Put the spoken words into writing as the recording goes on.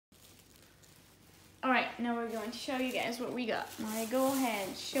Alright, now we're going to show you guys what we got. Alright, go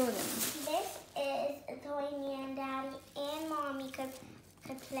ahead, show them. This is a toy me and Daddy and Mommy could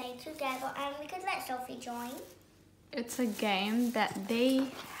play together, and we could let Sophie join. It's a game that they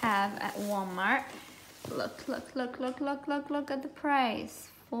have at Walmart. Look at the price.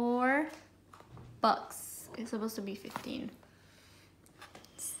 $4. It's supposed to be 15.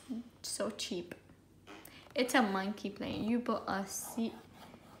 It's so cheap. It's a monkey plane. You put a seat,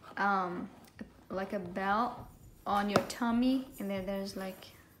 like a belt on your tummy, and then there's like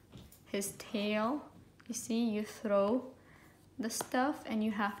his tail. You see, you throw the stuff and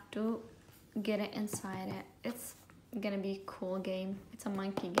you have to get it inside it. It's gonna be a cool game. It's a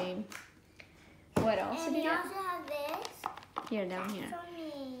monkey game. What else? And we also have this. Here, down here. For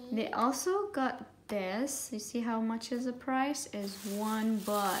me. They also got this. You see how much is the price? Is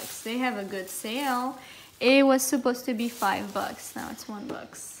 $1. They have a good sale. It was supposed to be $5. Now it's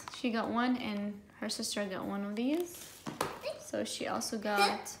 $1. She got one, and her sister got one of these. So she also got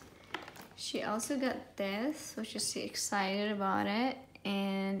this. So she's excited about it.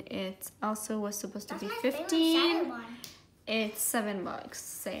 And it also was supposed to be 15. It's $7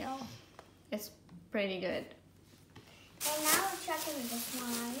 sale. It's pretty good. And now we're checking this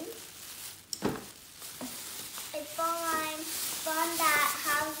one. It's for one that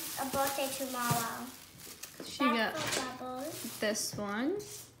has a birthday tomorrow. She got this one.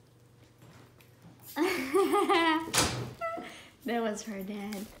 That was her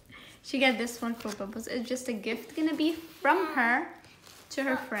dad. She got this one for Bubbles. It's just a gift gonna be from her to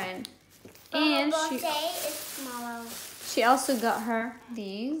her friend. And her birthday is tomorrow. She also got her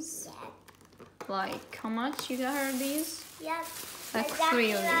these. Like, how much you got her these? Yep. Like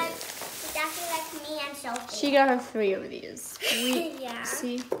exactly 3 of these. Exactly like me and Sophie. She got her 3 of these. Yeah.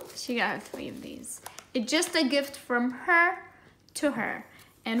 See, she got her 3 of these. It's just a gift from her to her.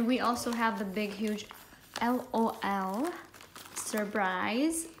 And we also have the big, huge LOL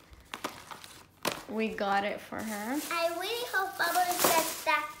surprise. We got it for her. I really hope Bubbles gets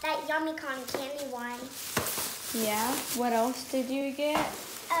that yummy cotton candy one. Yeah. What else did you get?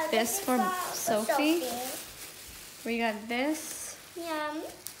 This for Sophie. We got this. Yum.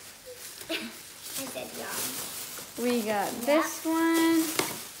 I said yum. We got this one.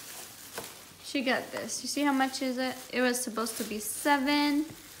 She got this. You see how much is it? It was supposed to be $7.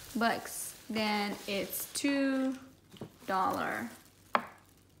 Then it's $2.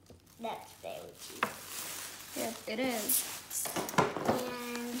 That's very cheap. Yep, it is.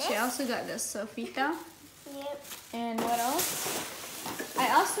 And She also got this Sofita. Yep. And what else?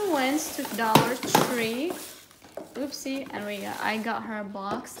 I also went to Dollar Tree. Oopsie, and I got her a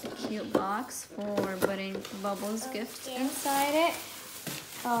box, a cute box for putting Bubbles gifts inside it.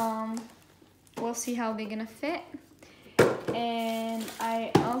 We'll see how they're gonna fit. And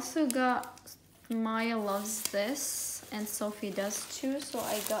I also got, Maya loves this, and Sophie does too, so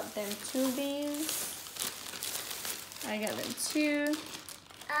I got them 2 of these. I got them 2.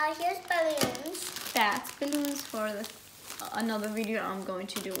 Here's balloons. That's balloons for another video I'm going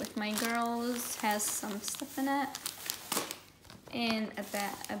to do with my girls. Has some stuff in it. And a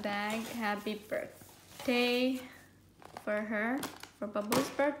bag. Happy birthday for her, for Bubbles'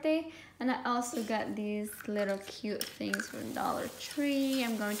 birthday. And I also got these little cute things from Dollar Tree.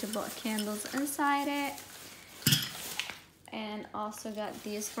 I'm going to put candles inside it. And also got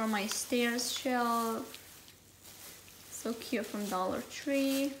these for my stairs shelf. So cute, from Dollar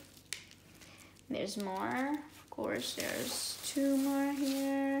Tree. There's more. Of course, there's 2 more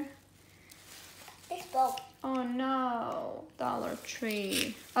here. It's broke. Oh no, Dollar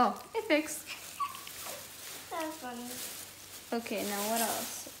Tree. Oh, it fixed. That's funny. Okay, now what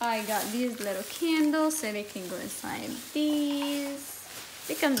else? I got these little candles so they can go inside these.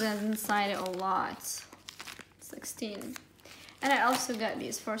 It comes inside a lot. 16. And I also got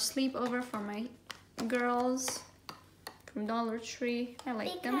these for sleepover for my girls from Dollar Tree. I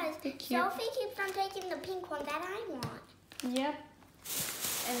like them. They're cute. Sophie keeps on taking the pink one that I want. Yep.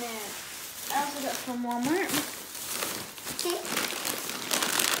 And then I also got from Walmart. Okay.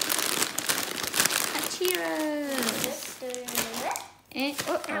 Cheers. And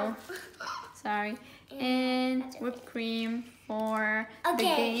sorry. And whipped cream for the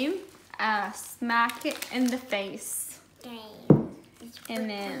game. Smack it in the face. And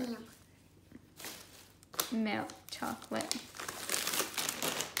then milk chocolate.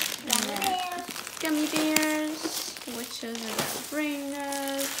 And then gummy bears, which is we got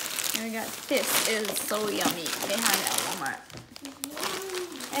Pringles. And we got this is so yummy. They have it at Walmart.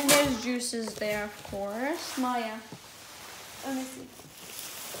 And there's juices there, of course. Maya, let me see.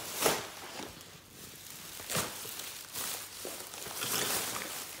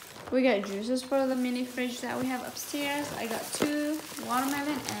 We got juices for the mini fridge that we have upstairs. I got 2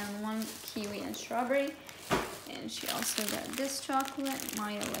 watermelon and 1 kiwi and strawberry. And she also got this chocolate.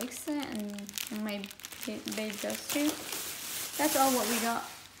 Maya likes it, and my babe does too. That's all what we got.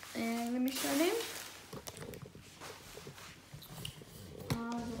 And let me show them.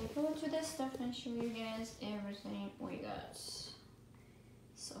 Let me go to this stuff and show you guys everything we got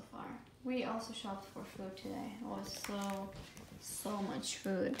so far. We also shopped for food today. It was so much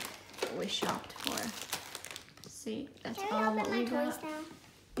food we shopped for. See, that's all what we got.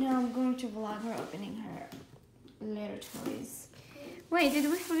 Now I'm going to vlog her opening her little toys. Wait, did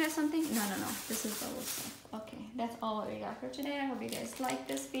we forget something? No. This is all the stuff. Okay, that's all what we got for today. I hope you guys liked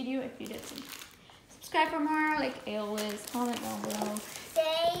this video. If you did, subscribe for more. Like always, comment down below.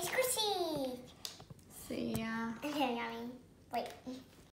 Stay squishy. See ya. Okay, yummy. Wait.